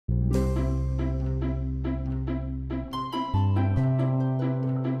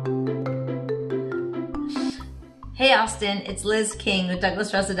Hey Austin, it's Liz King with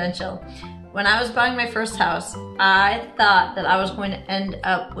Douglas Residential. When I was buying my first house, I thought that I was going to end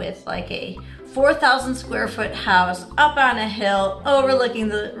up with like a 4,000 square foot house up on a hill overlooking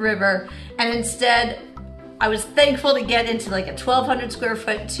the river, and instead I was thankful to get into like a 1,200 square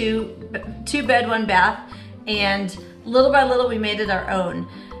foot two bed, one bath, and little by little we made it our own.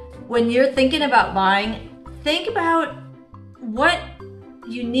 When you're thinking about buying, think about what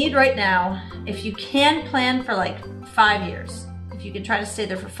you need right now. If you can plan for like 5 years, if you can try to stay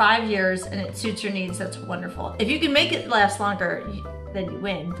there for 5 years and it suits your needs, that's wonderful. If you can make it last longer, then you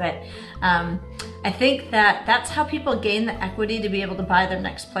win. But I think that that's how people gain the equity to be able to buy their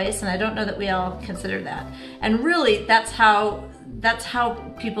next place, and I don't know that we all consider that. And really, that's how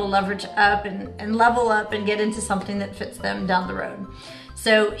people leverage up and level up and get into something that fits them down the road.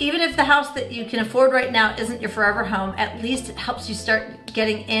 So even if the house that you can afford right now isn't your forever home, at least it helps you start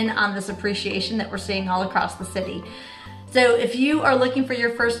getting in on this appreciation that we're seeing all across the city. So if you are looking for your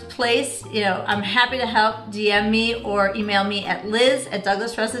first place, I'm happy to help. DM me or email me at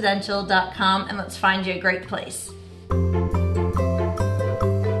liz@douglasresidential.com and let's find you a great place.